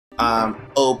I'm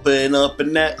open up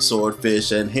in that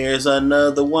swordfish, and here's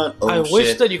another one. Oh, I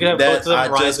wish that you could have both of them I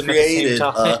rise just at the same created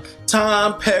time. a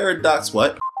time paradox.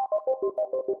 What?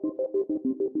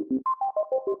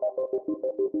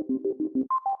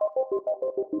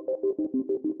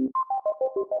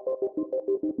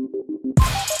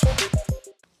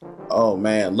 Oh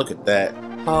man, look at that.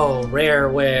 Oh,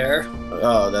 rareware.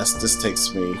 Oh, this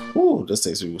takes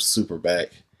me super back.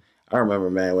 I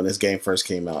remember, man, when this game first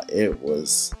came out, it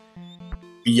was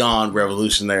beyond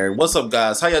revolutionary. What's up,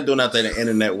 guys? How y'all doing out there in the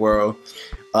internet world?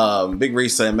 Big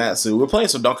Resa and Mattsu. We're playing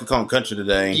some Donkey Kong Country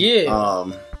today.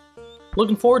 Yeah.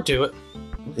 Looking forward to it.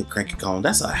 Look at Cranky Kong.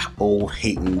 That's an old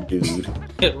hating dude.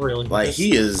 It really like is.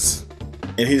 He is,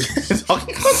 and he's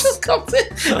Donkey Kong just comes in.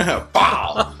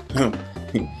 Bow.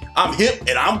 I'm hip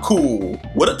and I'm cool.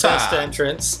 What a time. Best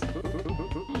entrance.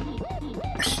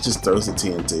 He just throws the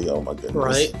TNT. Oh my goodness.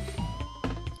 Right.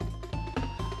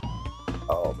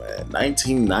 Oh man,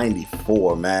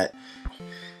 1994, Matt.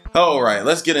 All right,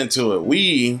 let's get into it.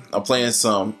 We are playing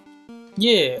some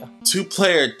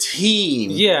two-player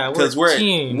team. Yeah, because we're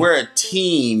a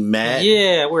team, Matt.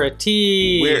 Yeah, we're a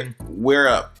team. We're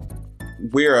a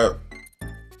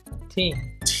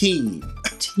team.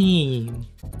 Team.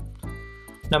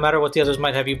 No matter what the others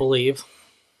might have you believe.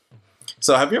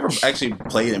 So, have you ever actually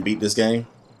played and beat this game?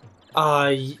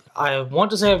 I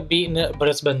want to say I've beaten it, but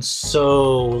it's been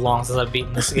so long since I've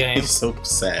beaten this game. It's so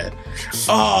sad.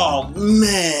 Oh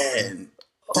man,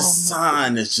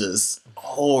 design is just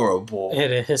horrible.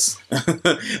 It is. Like,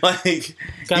 I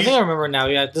think I remember now.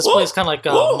 Yeah, this plays kind of like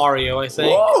Mario, I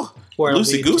think. Where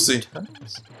Loosey goosey.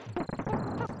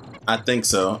 I think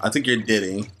so. I think you're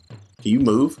Diddy. Can you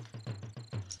move?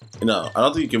 No, I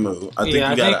don't think you can move. I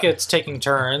think it's taking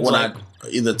turns. When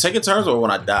either taking turns or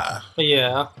when I die.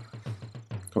 Yeah.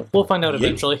 We'll find out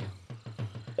eventually.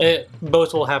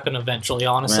 Both will happen eventually,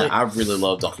 honestly. Man, I really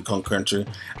love Donkey Kong Country.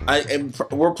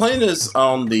 We're playing this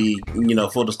on the,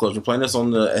 full disclosure, we're playing this on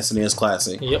the SNES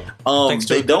Classic. Yep. Thanks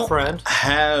to a good friend.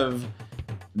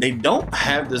 They don't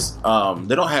have this.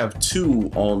 They don't have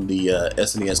 2 on the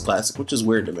SNES Classic, which is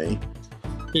weird to me.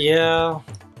 Yeah.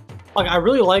 Like, I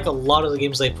really like a lot of the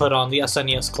games they put on the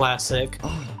SNES Classic,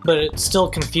 but it still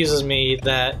confuses me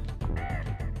that...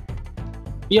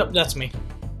 Yep, that's me.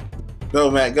 Go,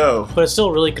 Matt, go. But it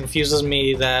still really confuses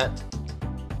me that...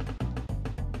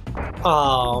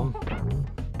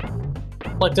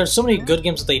 like, there's so many good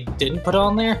games that they didn't put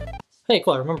on there. Hey,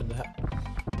 cool, I remembered that.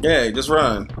 Yeah, just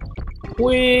run.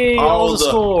 Whee! All the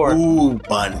score! Ooh,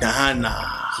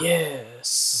 banana!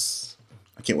 Yes!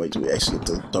 I can't wait till we actually get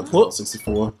to Donkey Kong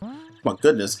 64. My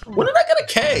goodness. When did I get a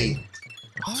K?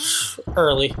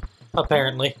 Early,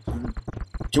 apparently.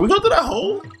 Can we go through that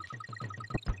hole?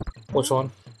 Which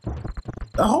one?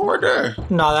 The hole right there.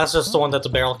 No, that's just the one that the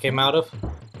barrel came out of.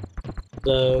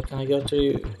 Can I go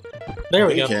to... There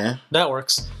we go. Can. That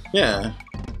works. Yeah.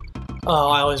 Oh,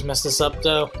 I always mess this up,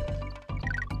 though.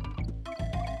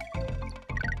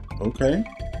 Okay.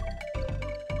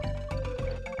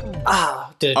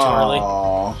 Ah, did it too early.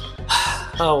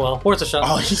 Oh well, worth a shot.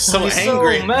 Oh, he's so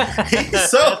angry. So mad. He's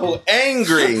so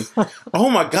angry. Oh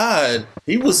my god.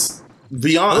 He was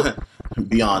beyond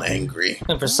angry.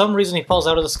 And for some reason he falls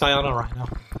out of the sky on a rhino.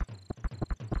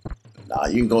 Nah,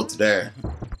 you can go through there.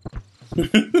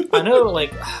 I know,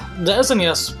 like, the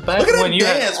SNES, back when you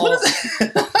dance.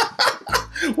 had all...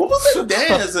 What was that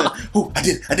dance? Oh, I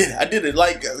did it.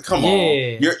 Like, come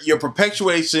on. You're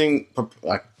perpetuating...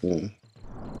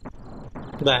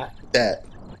 That.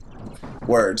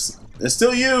 Words. It's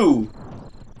still you.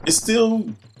 It's still...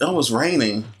 Oh, it's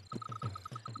raining.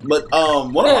 But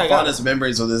one of my fondest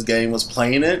memories of this game was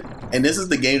playing it. And this is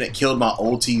the game that killed my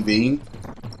old TV.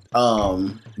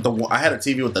 I had a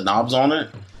TV with the knobs on it.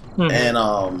 Mm-hmm. And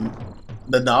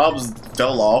the knobs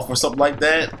fell off or something like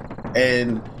that.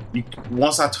 And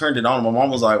once I turned it on, my mom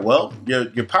was like, well,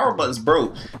 your power button's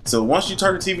broke. So once you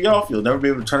turn the TV off, you'll never be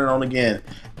able to turn it on again.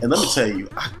 And let me tell you,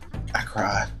 I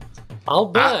cried. I'll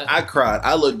bet. I cried.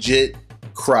 I legit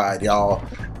cried, y'all.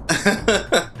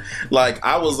 Like,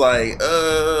 I was like,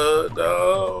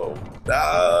 no.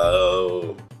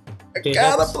 I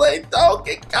gotta play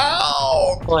Donkey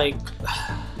Kong. Like,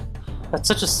 that's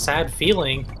such a sad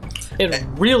feeling. It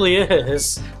really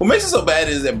is. What makes it so bad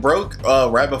is it broke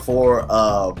right before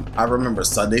I remember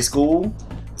Sunday school.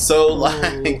 So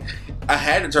like I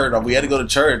had to turn it off. We had to go to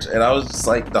church, and I was just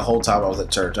like, the whole time I was at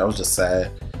church, I was just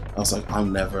sad. I was like, I'll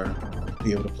never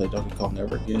be able to play Donkey Kong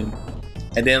ever again.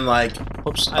 And then like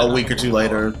a week or two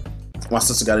later, my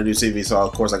sister got a new TV, so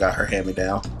of course I got her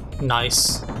hand-me-down.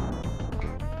 Nice.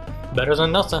 Better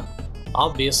than nothing,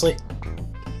 obviously.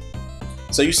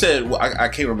 So you said, well, I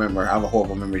can't remember. I have a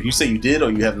horrible memory. You say you did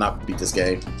or you have not beat this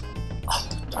game? Oh,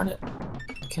 darn it.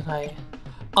 Can I...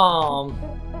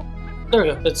 There we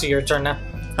go. It's your turn now.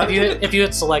 If you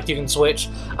hit select, you can switch.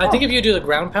 I think if you do the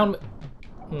ground pound...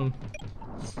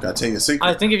 Gotta tell you a secret.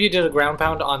 I think if you did a ground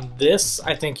pound on this,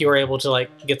 I think you were able to,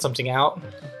 like, get something out.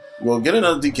 Well, get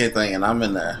another DK thing and I'm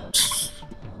in there.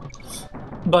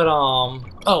 But,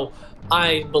 oh,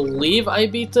 I believe I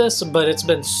beat this, but it's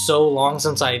been so long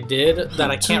since I did that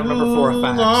I can't remember for a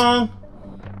fact.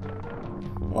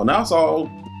 Well, now it's all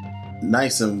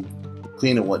nice and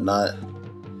clean and whatnot.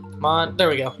 Come on, there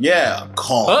we go. Yeah,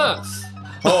 calm.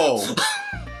 Oh,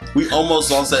 we almost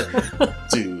lost that.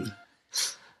 Dude,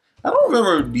 I don't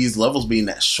remember these levels being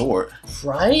that short.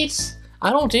 Right?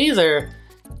 I don't either.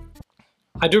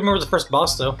 I do remember the first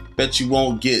boss, though. Bet you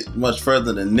won't get much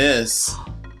further than this.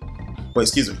 Wait,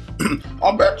 excuse me.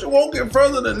 I bet you won't get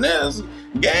further than this.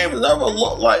 Games never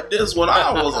looked like this when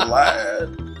I was a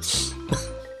lad.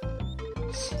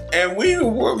 And we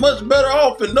were much better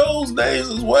off in those days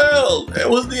as well. It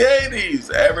was the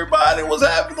 80s. Everybody was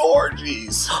having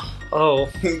orgies. Oh.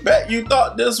 Bet you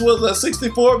thought this was a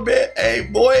 64-bit. Hey,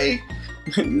 boy.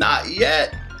 Not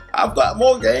yet. I've got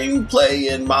more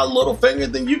gameplay in my little finger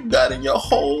than you've got in your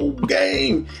whole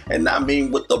game. And I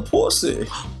mean with the pussy.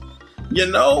 You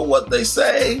know what they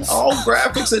say, all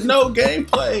graphics and no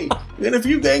gameplay. And if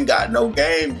you ain't got no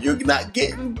game, you're not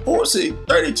getting pussy.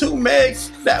 32 megs,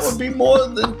 that would be more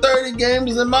than 30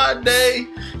 games in my day.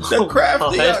 The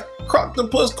crafty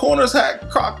Croctopus Corners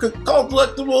hat,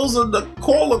 collectibles and the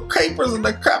cola capers and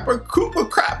the crapper Koopa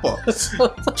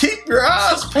crapper. Keep your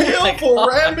eyes peeled for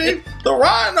Ramby the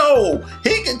Rhino.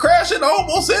 He can crash into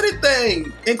almost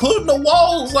anything, including the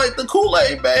walls like the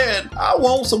Kool-Aid man. I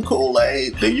want some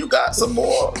Kool-Aid. Do you got some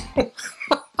more?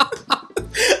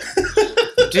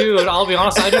 Dude, I'll be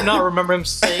honest, I do not remember him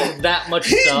saying that much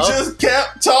stuff. He just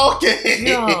kept talking.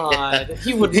 God,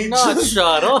 he would not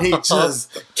shut up. He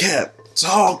just kept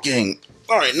talking.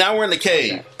 All right, now we're in the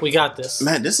cave. Okay, we got this.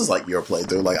 Man, this is like your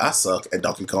playthrough. Like, I suck at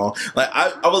Donkey Kong. Like,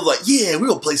 I was like, yeah, we're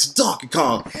going to play some Donkey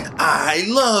Kong. I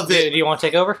love it. Do you want to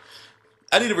take over?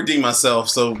 I need to redeem myself,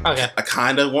 so okay. I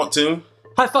kind of want to.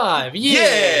 High five.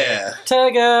 Yeah.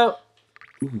 Tag out.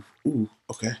 Ooh,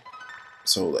 okay.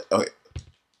 So, okay.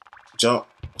 Jump.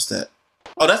 What's that?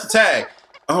 Oh, that's the tag.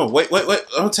 Oh, wait.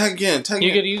 Oh, tag again. Tag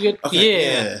again. You good? Okay,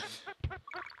 yeah.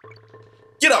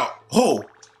 Get off. Oh.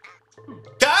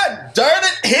 God darn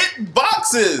it, hit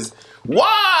boxes.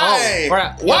 Why?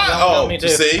 Oh, why? Oh, me too.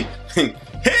 See? Hit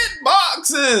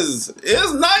boxes.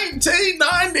 It's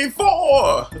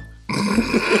 1994.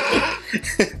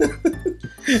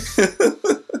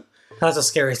 That's a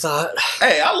scary thought.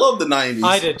 Hey, I love the 90s.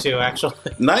 I did too, actually.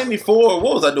 94,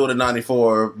 what was I doing in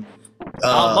 94?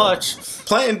 Not much.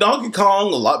 Playing Donkey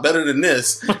Kong a lot better than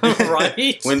this.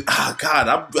 Right? When, God,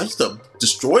 I used to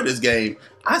destroy this game.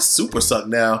 I super suck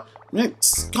now. Man,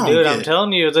 dude, I'm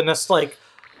telling you, then it's like,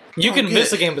 you can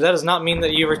miss a game, but that does not mean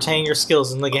that you retain your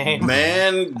skills in the game.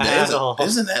 Man,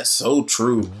 isn't that so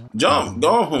true? Jump,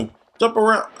 go home, jump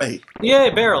around. Hey.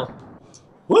 Yay, barrel.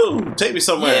 Woo, take me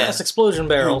somewhere. Yes, explosion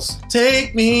barrels.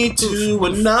 Take me to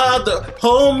another.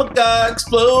 Oh my God,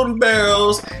 exploding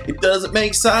barrels. It doesn't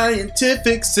make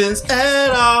scientific sense at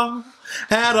all.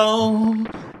 At all.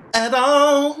 At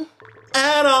all.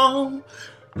 At all.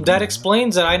 That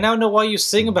explains it. I now know why you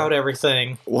sing about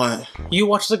everything. What? You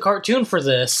watched the cartoon for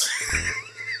this.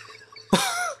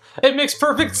 It makes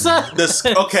perfect sense.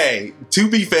 Okay, to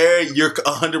be fair, you're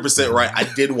 100% right. I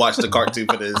did watch the cartoon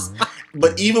for this.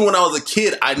 But even when I was a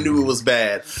kid, I knew it was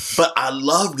bad. But I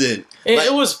loved it.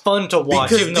 It was fun to watch.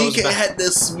 Because DK had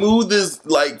the smoothest,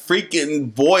 like,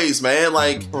 freaking voice, man.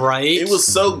 Like, right? It was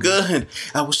so good.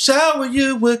 I will shower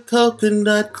you with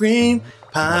coconut cream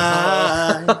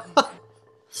pie.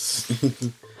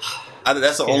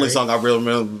 That's the only song I really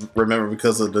remember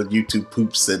because of the YouTube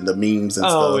poops and the memes and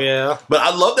stuff. Oh, yeah. But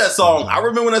I love that song. I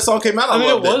remember when that song came out. I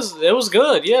loved it. It was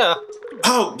good, yeah.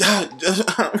 Oh, God.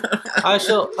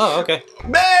 Oh, okay.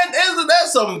 Man, isn't that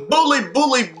some bully,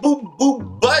 boop,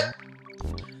 boop, butt?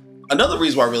 Another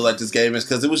reason why I really like this game is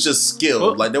because it was just skill.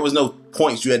 Oop. Like, there was no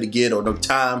points you had to get or no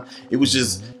time. It was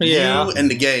just you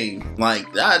and the game.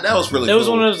 Like, that was really cool. It was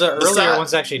one of the earlier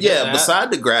ones actually did that.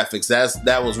 Beside the graphics,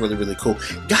 that was really, really cool.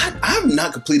 God, I've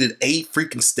not completed a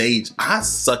freaking stage. I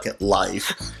suck at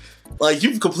life. Like,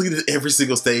 you've completed every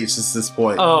single stage since this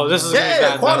point. Oh, this is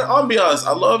really quite an ambiance.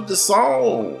 I love the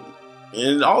song.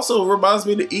 And it also reminds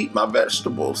me to eat my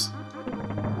vegetables.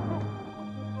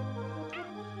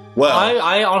 Well,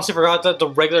 I honestly forgot that the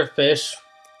regular fish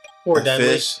were deadly.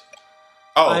 Fish?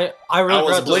 Oh, I really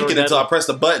was blinking until I pressed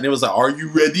the button. It was like, "Are you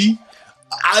ready?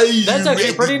 That's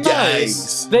actually pretty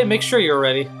nice. They make sure you're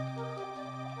ready.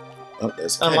 Oh,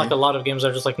 that's Unlike a lot of games,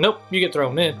 they're just like, nope, you get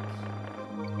thrown in.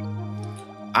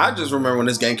 I just remember when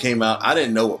this game came out, I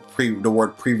didn't know what the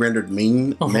word pre-rendered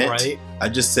meant. Right. I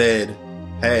just said,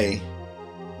 "Hey,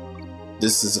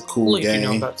 this is a cool game." You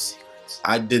know about secrets.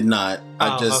 I did not.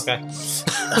 Okay.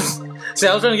 See,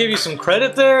 I was trying to give you some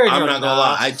credit there. I'm not gonna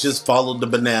lie. I just followed the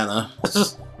banana.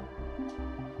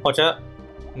 Watch out!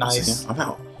 Nice. I'm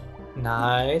out.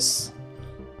 Nice.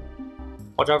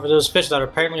 Watch out for those fish that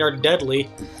apparently are deadly.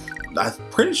 I'm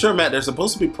pretty sure, Matt, they're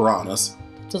supposed to be piranhas.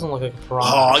 Doesn't look like a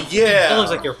piranha. Oh yeah. It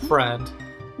looks like your friend.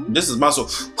 This is my soul.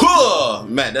 Huh!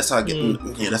 Matt, that's how I get.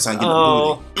 Yeah, that's how I get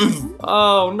the booty.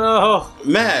 Oh no,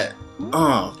 Matt.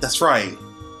 That's right.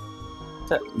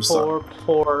 That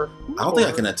poor. I don't think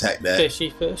I can attack that. Fishy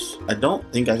fish. I don't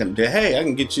think I can. Hey, I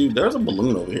can get you. There's a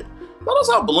balloon over here. I thought I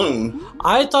saw a balloon.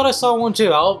 I thought I saw one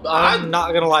too. I'm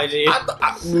not gonna lie to you.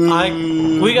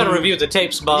 We gotta review the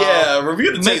tapes, Bob. Yeah,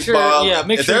 review the tapes, sure, Bob. Yeah,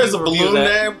 make if sure there's a review balloon that.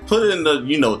 there, put it in the.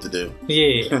 You know what to do.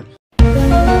 Yeah.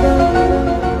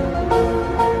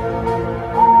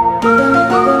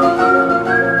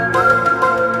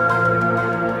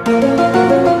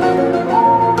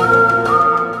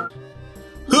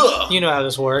 You know how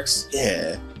this works.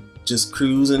 Yeah, just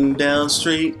cruising down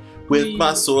street with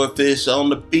my swordfish on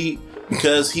the beat,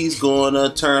 because he's gonna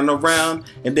turn around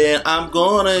and then I'm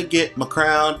gonna get my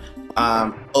crown.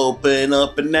 I'm open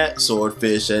up in that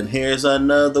swordfish and here's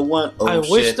another one. Oh, I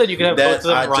wish that you could have both of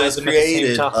them I rise just at the same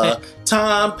created time. a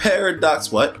time paradox.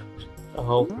 What?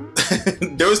 Oh.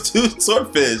 There was two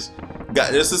swordfish.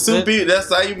 God, this is super. That's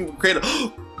how you create a.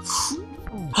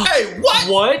 Hey, what?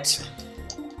 What?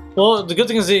 Well, the good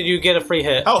thing is that you get a free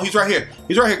hit. Oh, he's right here.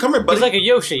 He's right here. Come here, buddy. He's like a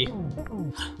Yoshi.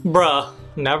 Bruh.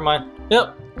 Never mind.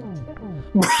 Yep.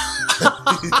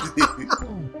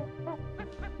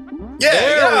 Yeah,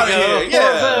 there we go. Here.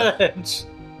 Yeah.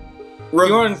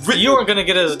 Revenge. You weren't gonna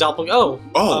get it as a doppelganger.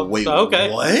 Oh, wait.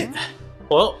 Okay. What?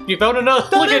 Well, you found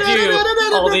another. Look at you.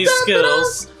 All these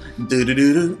skills.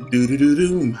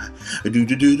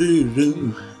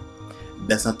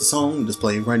 That's not the song that's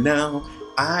playing right now.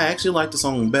 I actually like the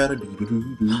song better.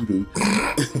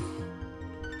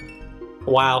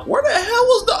 Wow. Where the hell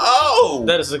was the O?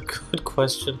 That is a good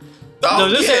question. No,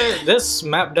 this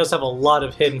map does have a lot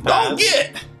of hidden paths. Don't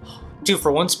get 2 for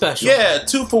 1 special. Yeah,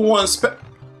 2 for 1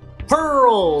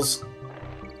 Pearls.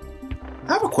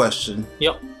 I have a question.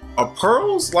 Yep. Are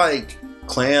pearls like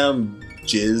clam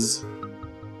jizz?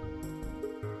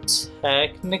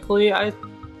 Technically, I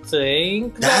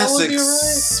think That's that would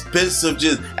expensive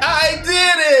jizz. I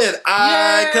did it!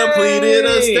 I completed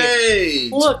a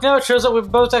stage! Look, now it shows that we're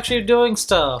both actually doing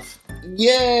stuff.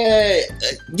 Yay!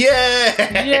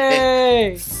 Yeah!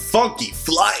 Yay! Funky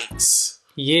flights!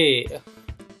 Yeah.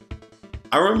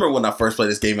 I remember when I first played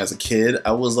this game as a kid,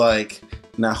 I was like,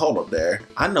 now hold up there.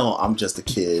 I know I'm just a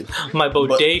kid. My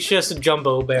bodacious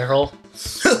jumbo barrel.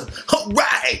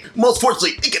 Alright! Most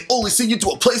fortunately, it can only send you to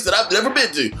a place that I've never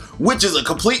been to, which is a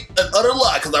complete and utter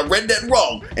lie because I read that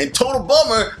wrong. And total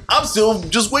bummer, I'm still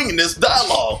just winging this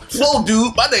dialogue. Whoa,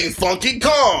 dude, my name's Funky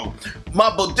Kong.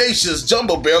 My bodacious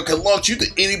jumbo barrel can launch you to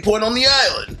any point on the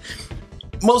island.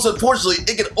 Most unfortunately,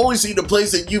 it can only see you to a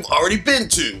place that you've already been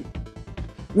to,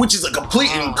 which is a complete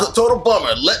and total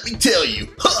bummer, let me tell you.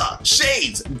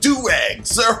 Shades, do-rag,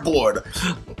 surfboard.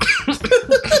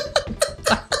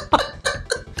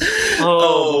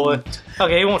 Oh, boy.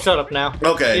 Okay, he won't shut up now.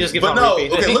 Okay, He just keeps but on no,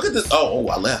 repeating. okay, look at this. Oh,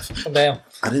 I left. Damn.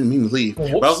 I didn't mean to leave.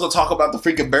 But I was gonna talk about the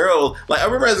freaking barrel. Like, I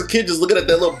remember as a kid just looking at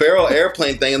that little barrel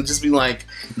airplane thing and just be like,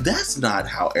 that's not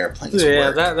how airplanes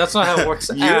work. Yeah, that's not how it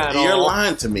works at all. You're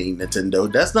lying to me,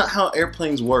 Nintendo. That's not how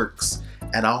airplanes works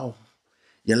at all.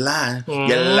 You're lying.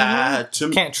 You lied to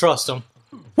me. Can't trust him.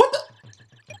 What the?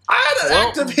 I had an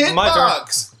active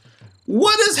hitbox.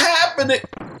 What is happening?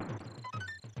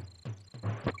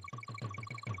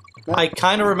 I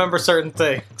kind of remember certain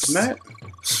things. Matt?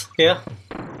 Yeah?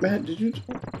 Matt, did you?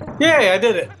 Yeah, I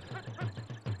did it.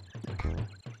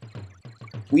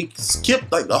 We skipped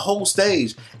like the whole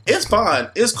stage. It's fine.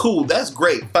 It's cool. That's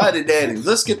great. Fight it, daddy.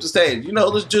 Let's skip the stage. You know,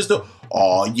 let's just do.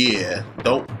 Oh, yeah.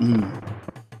 Don't.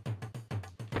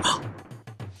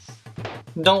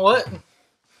 Don't what?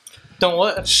 Don't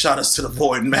what? Shot us to the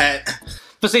void, Matt.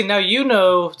 But see, now you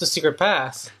know the secret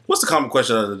path. What's the common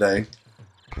question of the day?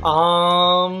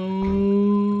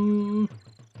 I'm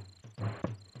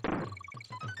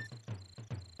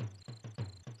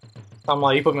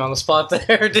like, you put me on the spot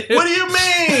there, dude. What do you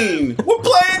mean? We're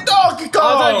playing Donkey Kong!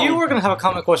 I thought you were going to have a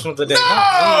common question of the day.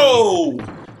 No!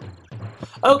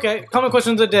 Okay, common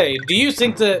question of the day. Do you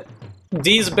think that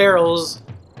these barrels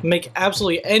make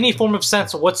absolutely any form of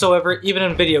sense whatsoever, even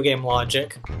in video game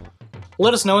logic?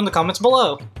 Let us know in the comments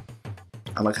below.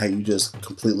 I like how you just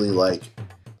completely like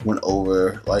went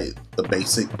over like the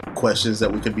basic questions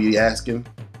that we could be asking.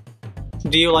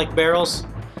 Do you like barrels?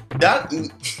 That I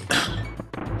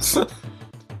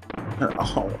don't know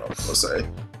what I was gonna say.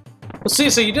 Well, see,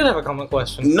 so you did have a comment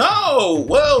question. No,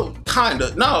 well,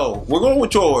 kinda. No, we're going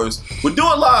with yours. We'll do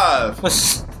it live.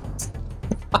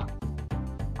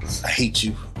 I hate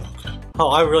you. Okay. Oh,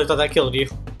 I really thought that killed you.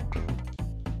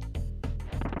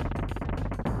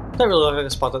 That really looked like a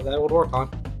spot that would work on.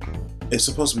 It's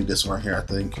supposed to be this one right here, I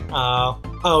think.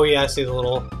 Oh yeah, I see the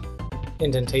little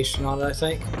indentation on it, I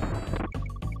think.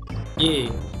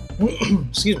 Yeah.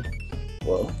 Excuse me.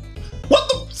 Whoa. What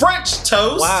the French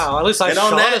toast? Wow, at least I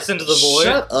shot us into the void.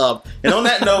 Shut up. And on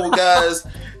that note, guys,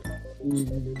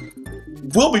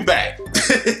 we'll be back.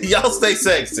 Y'all stay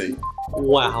sexy.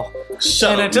 Wow.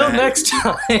 Shut up, and until man. next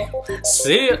time,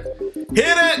 see ya.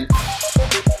 Hit it!